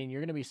yeah, I mean,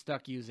 you're going to be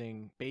stuck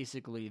using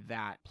basically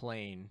that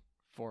plane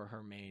for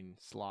her main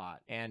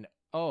slot. And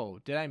oh,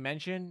 did I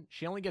mention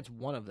she only gets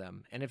one of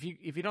them? And if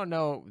you don't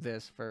know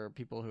this, for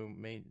people who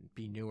may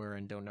be newer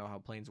and don't know how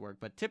planes work,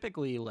 but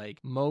typically like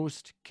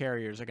most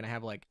carriers are going to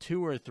have like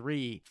 2 or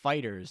 3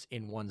 fighters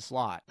in one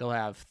slot. They'll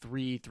have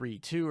 3, 3,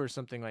 2 or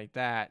something like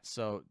that.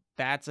 So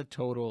that's a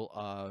total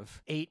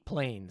of 8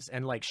 planes.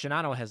 And like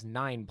Shinano has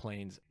 9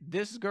 planes.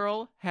 This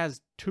girl has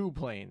 2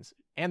 planes.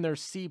 And they're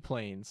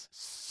seaplanes.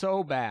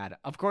 So bad.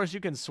 Of course, you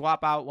can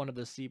swap out one of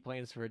the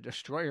seaplanes for a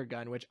destroyer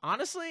gun, which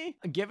honestly,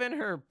 given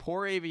her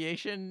poor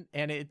aviation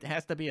and it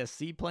has to be a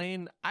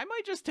seaplane, I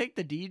might just take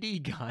the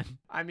DD gun.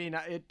 I mean,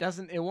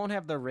 it won't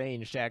have the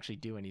range to actually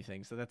do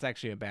anything, so that's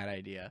actually a bad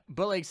idea.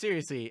 But like,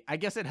 seriously, I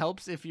guess it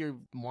helps if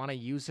you want to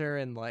use her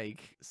in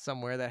like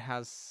somewhere that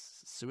has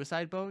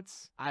suicide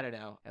boats. I don't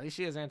know. At least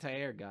she has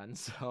anti-air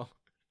guns, so...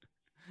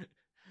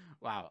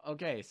 Wow.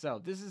 Okay, so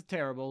this is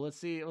terrible. Let's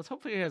see. Let's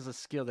hopefully it has a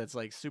skill that's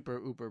like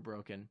super uber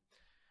broken.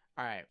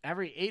 All right.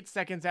 Every 8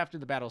 seconds after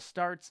the battle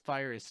starts,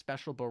 fire a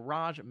special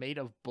barrage made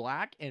of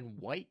black and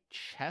white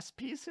chess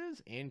pieces.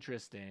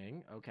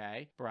 Interesting.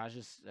 Okay. Barrage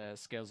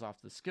scales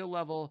off the skill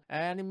level.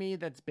 Enemy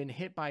that's been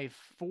hit by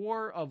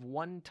 4 of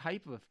one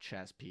type of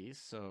chess piece,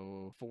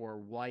 so 4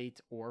 white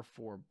or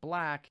 4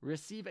 black,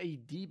 receive a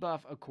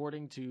debuff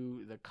according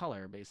to the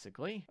color,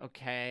 basically.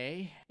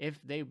 Okay. If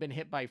they've been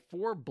hit by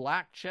 4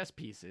 black chess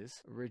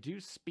pieces,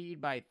 reduce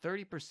speed by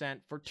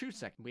 30% for 2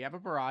 seconds. We have a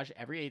barrage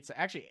every 8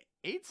 seconds. Actually,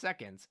 8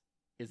 seconds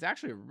is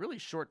actually a really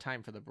short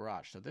time for the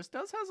barrage. So this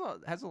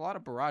has a lot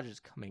of barrages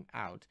coming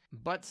out,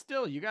 but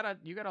still you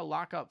gotta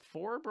lock up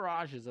 4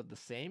 barrages of the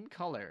same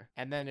color,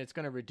 and then it's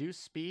gonna reduce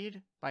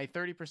speed by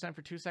 30%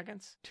 for 2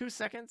 seconds. 2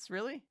 seconds,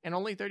 really? And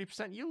only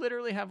 30%? You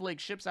literally have like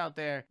ships out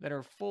there that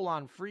are full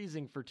on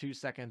freezing for 2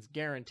 seconds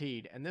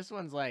guaranteed, and this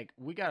one's like,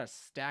 we gotta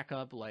stack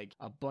up like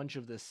a bunch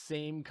of the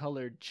same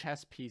colored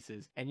chess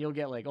pieces and you'll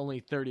get like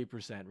only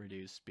 30%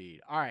 reduced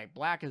speed. All right,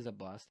 black is a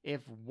bust.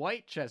 If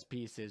white chess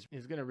pieces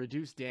is gonna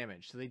reduce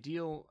damage, so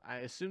I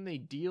assume they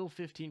deal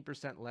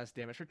 15% less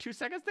damage for 2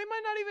 seconds. They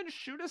might not even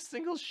shoot a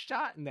single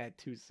shot in that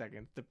 2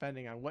 seconds,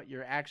 depending on what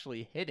you're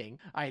actually hitting.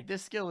 All right,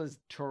 this skill is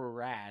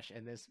trash,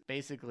 and this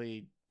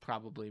basically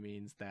probably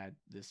means that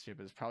this ship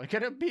is probably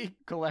gonna be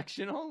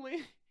collection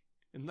only,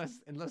 unless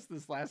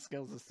this last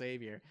skill is a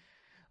savior.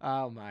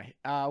 Oh my.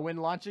 When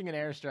launching an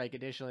airstrike,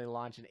 additionally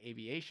launch an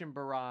aviation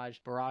barrage.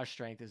 Barrage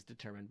strength is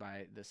determined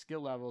by the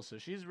skill level. So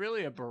she's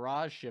really a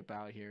barrage ship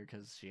out here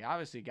because she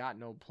obviously got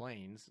no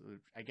planes,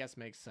 which I guess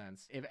makes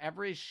sense. If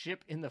every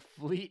ship in the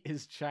fleet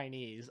is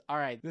Chinese. All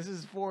right, this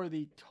is for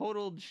the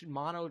total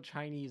mono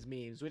Chinese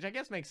memes, which I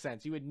guess makes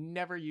sense. You would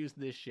never use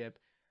this ship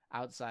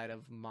outside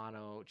of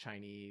mono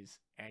Chinese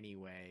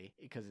anyway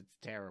because it's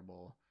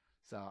terrible.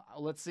 So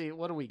let's see,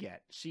 what do we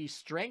get? She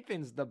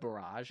strengthens the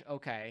barrage.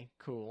 Okay,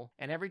 cool.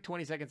 And every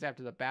 20 seconds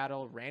after the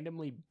battle,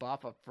 randomly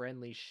buff a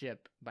friendly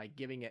ship by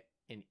giving it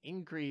an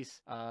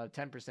increase of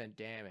 10%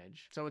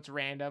 damage. So it's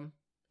random.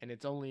 And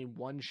it's only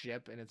one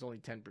ship, and it's only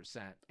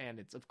 10%. And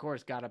it's, of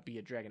course, gotta be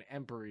a Dragon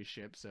Emperor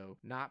ship, so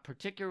not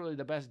particularly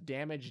the best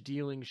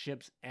damage-dealing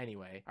ships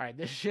anyway. All right,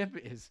 this ship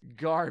is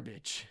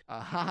garbage.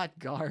 A hot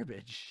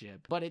garbage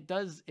ship. But it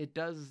does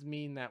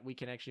mean that we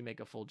can actually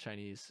make a full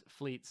Chinese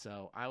fleet,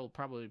 so I will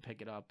probably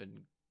pick it up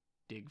and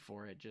dig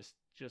for it just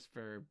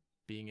for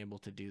being able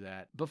to do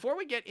that. Before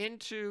we get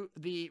into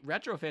the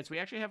retrofits, we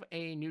actually have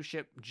a new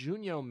ship,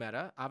 Junyou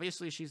META.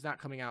 Obviously, she's not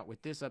coming out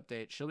with this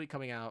update. She'll be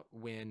coming out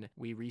when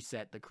we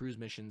reset the cruise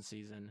mission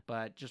season,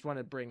 but just want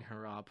to bring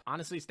her up.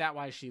 Honestly,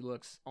 stat-wise, she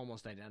looks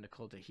almost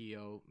identical to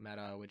Junyou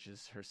META, which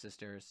is her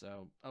sister,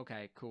 so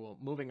okay, cool.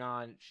 Moving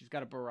on, she's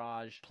got a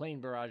barrage,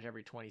 plain barrage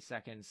every 20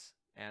 seconds,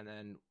 and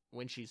then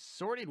when she's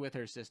sorted with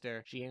her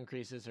sister, she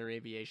increases her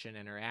aviation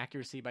and her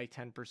accuracy by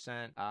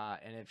 10%,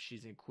 and if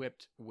she's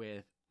equipped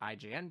with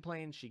IJN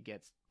planes, she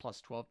gets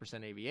plus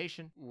 12%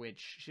 aviation,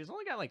 which she's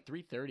only got like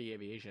 330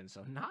 aviation,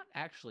 so not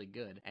actually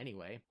good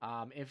anyway.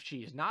 If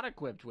she's not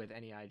equipped with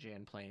any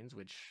IJN planes,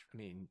 which, I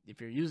mean,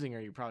 if you're using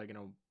her, you're probably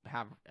going to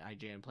have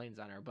IJN planes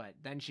on her, but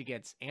then she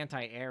gets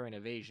anti-air and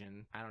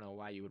evasion. I don't know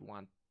why you would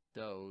want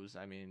those.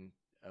 I mean,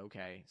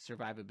 okay,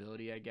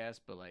 survivability, I guess,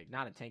 but like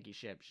not a tanky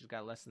ship. She's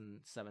got less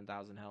than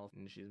 7,000 health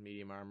and she's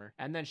medium armor.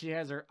 And then she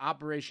has her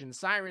Operation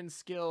Siren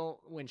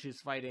skill. When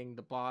she's fighting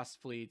the boss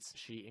fleets,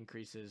 she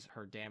increases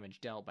her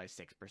damage dealt by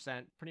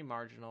 6%. Pretty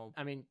marginal.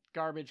 I mean,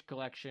 garbage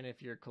collection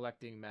if you're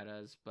collecting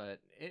metas, but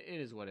it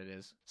is what it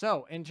is.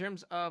 So in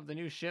terms of the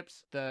new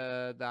ships,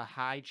 the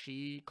High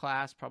Chi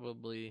class,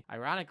 probably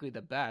ironically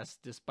the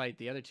best, despite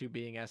the other two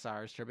being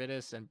SRs,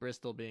 Charybdis and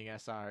Bristol being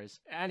SRs.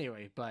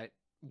 Anyway, but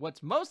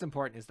what's most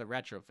important is the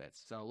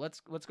retrofits. So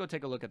let's go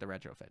take a look at the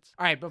retrofits.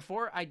 All right,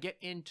 before I get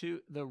into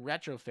the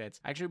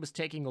retrofits, I actually was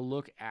taking a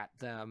look at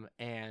them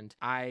and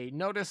I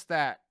noticed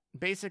that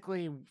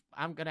basically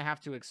I'm going to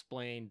have to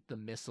explain the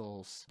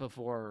missiles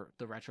before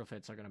the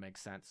retrofits are going to make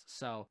sense.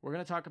 So we're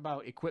going to talk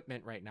about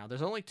equipment right now.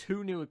 There's only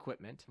two new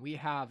equipment. We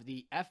have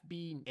the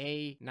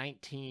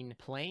FBA-19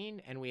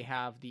 plane and we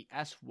have the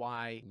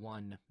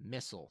SY-1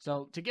 missile.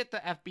 So to get the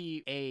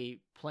FBA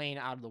plane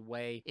out of the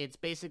way, it's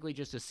basically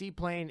just a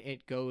seaplane.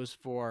 It goes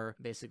for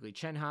basically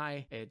Chen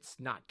Hai. It's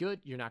not good.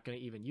 You're not going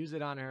to even use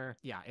it on her.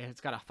 Yeah, and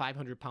it's got a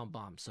 500-pound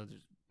bomb. So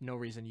there's no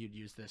reason you'd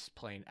use this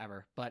plane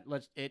ever, but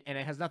and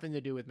it has nothing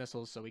to do with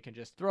missiles, so we can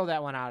just throw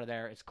that one out of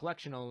there. It's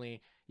collection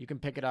only. You can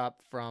pick it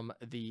up from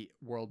the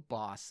world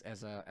boss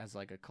as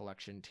like a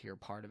collection tier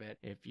part of it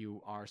if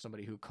you are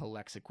somebody who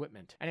collects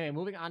equipment. Anyway,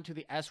 moving on to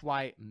the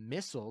SY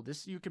missile.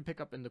 This you can pick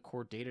up in the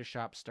core data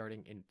shop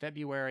starting in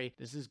February.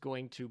 This is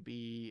going to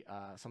be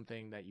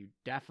something that you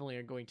definitely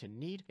are going to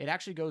need. It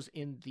actually goes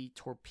in the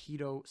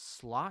torpedo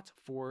slot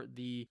for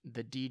the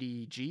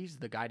DDGs,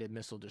 the guided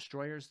missile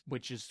destroyers,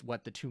 which is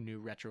what the two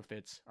new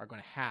retrofits are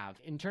going to have.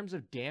 In terms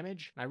of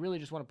damage, I really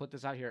just want to put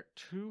this out here,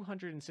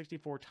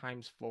 264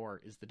 times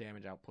 4 is the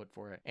damage output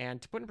for it.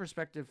 And to put in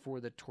perspective for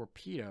the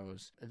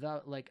torpedoes,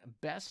 the like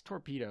best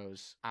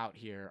torpedoes out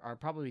here are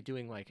probably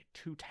doing like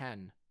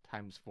 210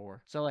 times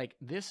 4. So like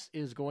this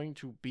is going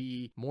to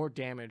be more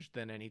damage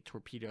than any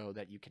torpedo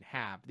that you can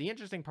have. The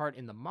interesting part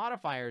in the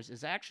modifiers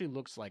is it actually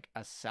looks like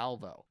a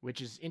salvo,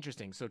 which is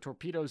interesting. So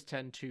torpedoes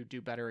tend to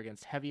do better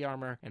against heavy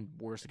armor and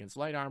worse against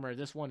light armor.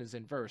 This one is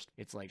inversed.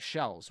 It's like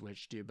shells,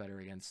 which do better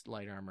against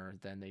light armor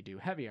than they do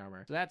heavy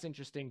armor. So that's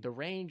interesting. The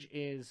range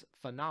is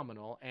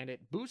phenomenal and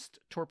it boosts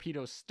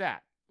torpedo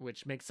stat,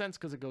 which makes sense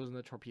because it goes in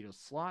the torpedo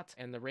slot,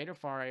 and the rate of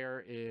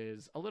fire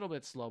is a little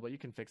bit slow, but you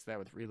can fix that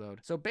with reload.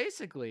 So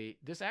basically,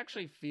 this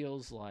actually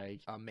feels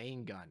like a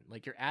main gun.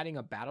 Like you're adding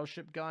a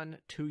battleship gun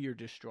to your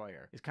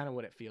destroyer is kind of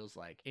what it feels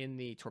like in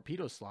the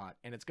torpedo slot,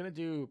 and it's going to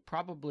do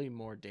probably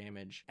more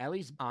damage, at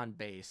least on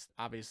base.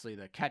 Obviously,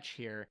 the catch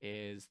here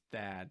is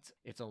that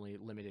it's only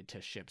limited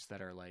to ships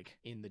that are like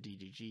in the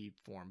DDG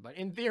form, but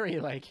in theory,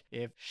 like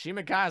if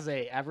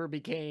Shimikaze ever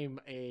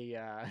became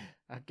a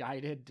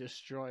guided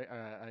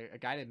a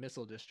guided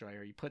missile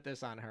destroyer, you put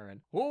this on her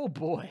and oh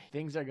boy,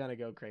 things are gonna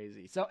go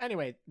crazy. So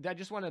anyway, I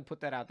just want to put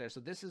that out there. So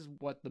this is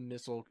what the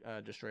missile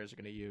destroyers are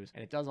going to use,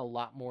 and it does a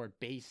lot more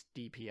base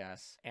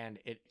DPS, and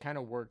it kind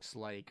of works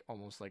like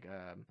almost like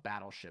a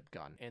battleship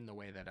gun in the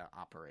way that it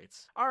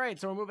operates. All right,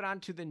 so we're moving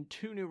on to the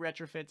two new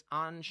retrofits,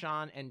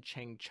 Shan and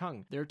Chang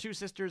Chun. Their two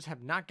sisters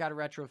have not got a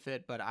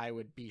retrofit, but I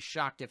would be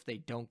shocked if they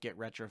don't get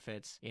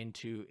retrofits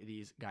into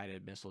these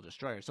guided missile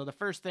destroyers. So the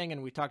first thing,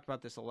 and we talked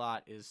about this a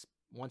lot, is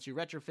once you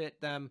retrofit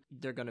them,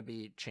 they're going to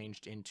be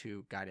changed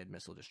into guided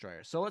missile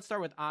destroyers. So let's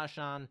start with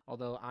Shan,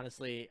 although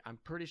honestly, I'm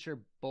pretty sure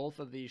both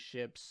of these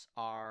ships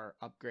are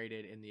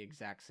upgraded in the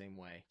exact same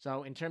way.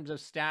 So in terms of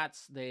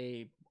stats,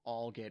 they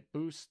all get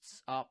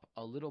boosts up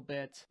a little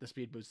bit. The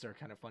speed boosts are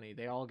kind of funny.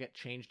 They all get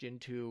changed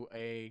into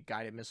a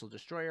guided missile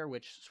destroyer,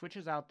 which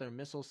switches out their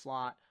missile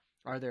slot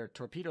or their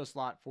torpedo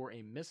slot for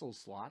a missile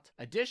slot.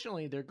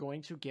 Additionally, they're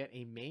going to get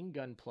a main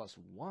gun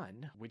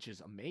 +1, which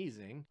is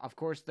amazing. Of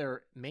course,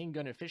 their main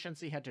gun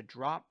efficiency had to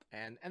drop,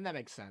 and that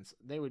makes sense.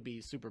 They would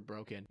be super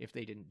broken if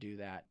they didn't do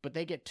that. But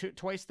they get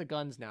twice the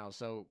guns now,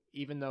 so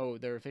even though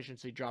their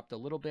efficiency dropped a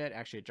little bit,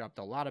 actually it dropped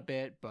a lot of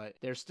bit, but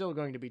they're still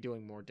going to be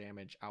doing more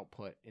damage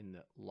output in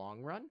the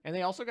long run. And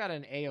they also got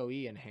an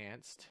AoE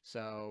enhanced,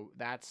 so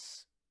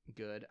that's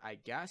good, I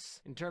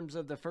guess. In terms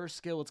of the first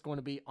skill, it's going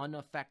to be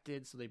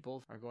unaffected, so they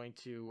both are going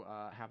to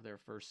have their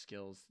first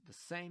skills the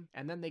same,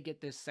 and then they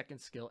get this second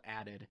skill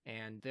added,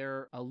 and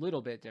they're a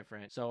little bit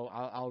different. So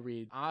I'll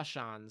read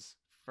Ashan's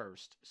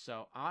first.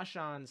 So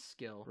Ashan's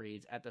skill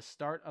reads, at the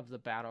start of the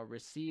battle,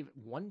 receive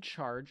 1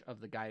 charge of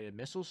the guided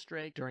missile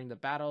strike. During the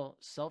battle,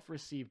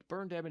 self-received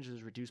burn damage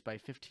is reduced by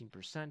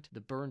 15%.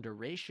 The burn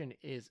duration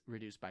is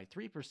reduced by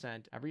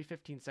 3%. Every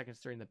 15 seconds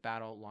during the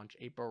battle, launch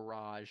a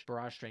barrage.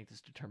 Barrage strength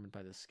is determined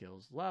by the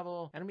skill's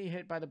level. Enemy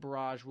hit by the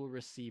barrage will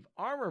receive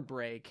armor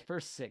break for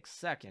 6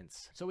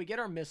 seconds. So we get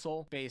our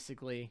missile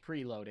basically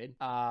preloaded.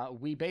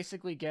 We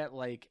basically get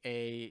like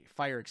a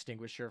fire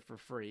extinguisher for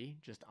free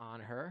just on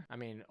her. I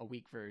mean, a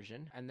weak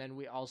version, and then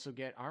we also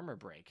get armor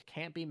break.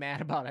 Can't be mad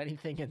about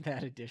anything in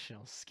that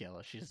additional skill.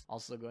 She's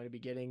also going to be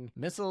getting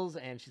missiles,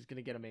 and she's going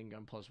to get a main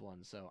gun +1.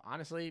 So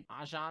honestly,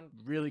 Ashan,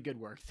 really good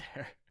work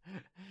there.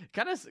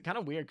 kind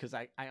of weird, because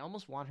I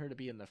almost want her to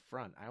be in the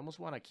front. I almost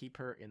want to keep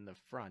her in the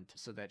front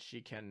so that she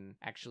can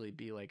actually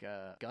be like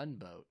a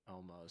gunboat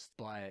almost.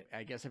 But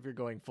I guess if you're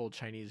going full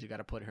Chinese, you got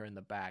to put her in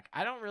the back.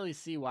 I don't really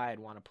see why I'd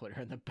want to put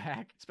her in the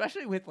back,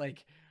 especially with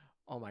like,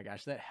 oh my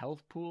gosh, that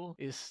health pool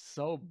is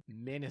so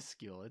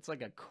minuscule. It's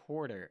like a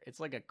quarter. It's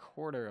like a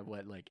quarter of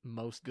what like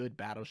most good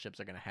battleships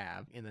are going to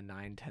have in the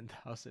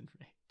 9,000-10,000 range.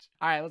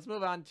 All right, let's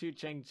move on to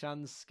Chang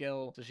Chun's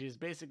skill. So she's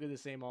basically the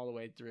same all the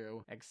way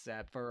through,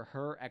 except for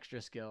her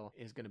extra skill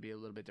is going to be a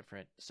little bit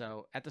different.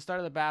 So at the start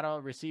of the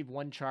battle, receive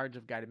 1 charge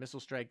of guided missile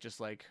strike,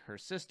 just like her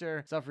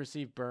sister.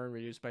 Self-received burn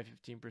reduced by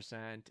 15%,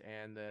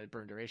 and the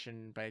burn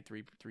duration by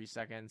 3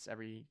 seconds.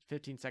 Every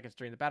 15 seconds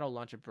during the battle,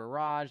 launch a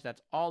barrage.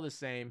 That's all the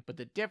same, but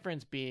the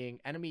difference being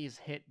enemies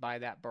hit by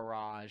that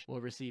barrage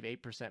will receive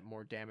 8%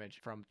 more damage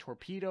from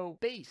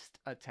torpedo-based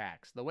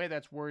attacks. The way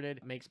that's worded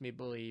makes me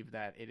believe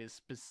that it is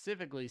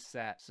specifically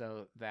set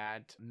so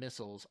that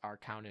missiles are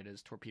counted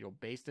as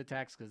torpedo-based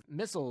attacks, because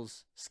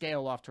missiles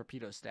scale off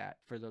torpedo stat,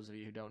 for those of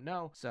you who don't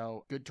know.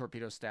 So good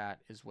torpedo stat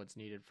is what's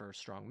needed for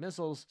strong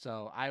missiles.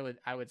 So I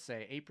would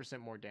say 8%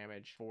 more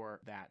damage for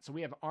that. So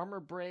we have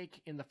armor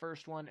break in the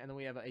first one, and then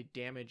we have a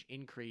damage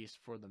increase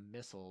for the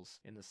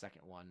missiles in the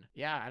second one.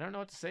 Yeah, I don't know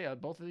what to say.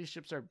 Both of these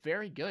ships are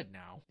very good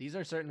now. These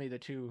are certainly the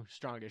 2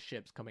 strongest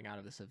ships coming out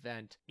of this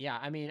event. Yeah,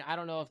 I mean, I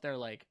don't know if they're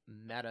like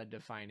meta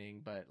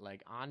defining, but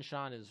like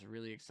Anshan is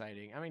really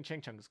exciting. I mean,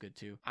 Chang Chun is good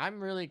too. I'm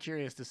really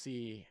curious to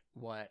see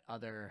what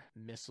other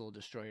missile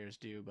destroyers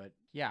do, but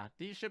yeah,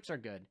 these ships are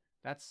good.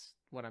 That's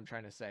what I'm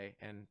trying to say.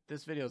 And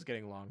this video is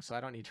getting long, so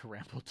I don't need to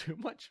ramble too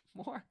much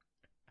more.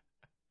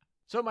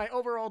 So my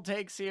overall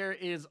takes here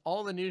is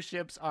all the new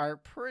ships are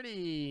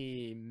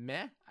pretty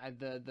meh.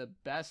 The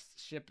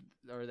best ship,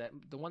 or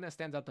the one that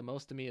stands out the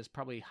most to me, is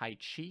probably Hai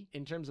Chi.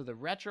 In terms of the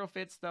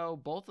retrofits though,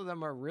 both of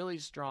them are really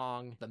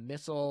strong. The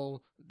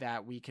missile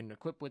that we can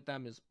equip with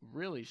them is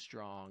really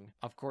strong.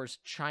 Of course,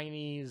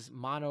 Chinese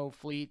mono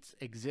fleet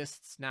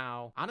exists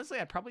now. Honestly,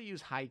 I'd probably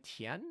use Hai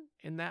Tien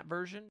in that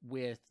version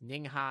with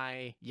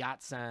Ninghai,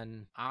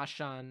 Yatsen,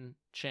 Ashan,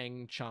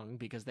 Cheng, Chung,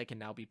 because they can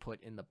now be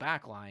put in the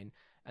back line.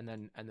 And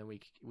then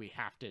we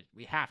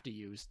have to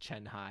use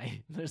Chen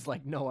Hai. There's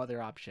like no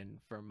other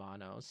option for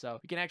mono, so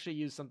we can actually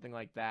use something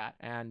like that,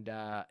 and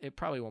it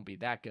probably won't be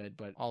that good,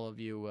 but all of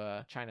you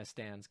China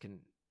stans can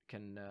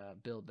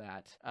build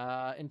that.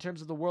 In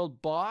terms of the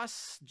world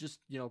boss, just,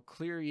 you know,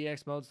 clear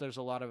EX modes. There's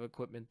a lot of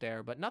equipment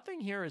there, but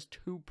nothing here is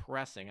too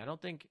pressing. I don't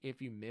think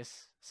if you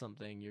miss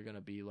something, you're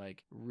gonna be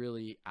like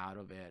really out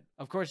of it.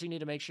 Of course, you need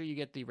to make sure you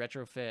get the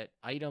retrofit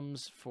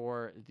items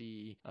for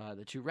the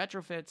 2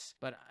 retrofits,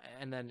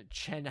 and then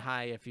Chen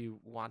Hai if you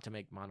want to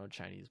make mono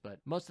Chinese. But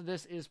most of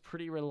this is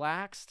pretty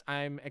relaxed.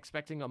 I'm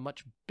expecting a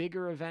much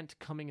bigger event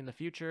coming in the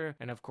future,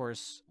 and of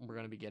course, we're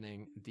gonna be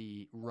getting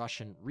the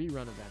Russian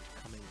rerun event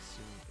coming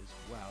soon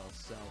as well.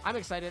 So I'm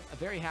excited. I'm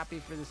very happy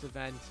for this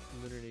event.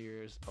 Lunar New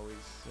Year is always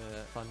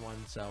a fun one.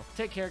 So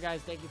take care,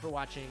 guys. Thank you for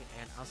watching,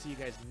 and I'll see you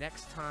guys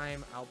next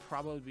time. I'll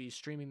probably be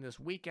streaming this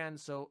weekend,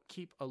 so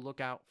keep a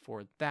lookout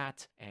for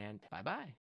that, and bye bye.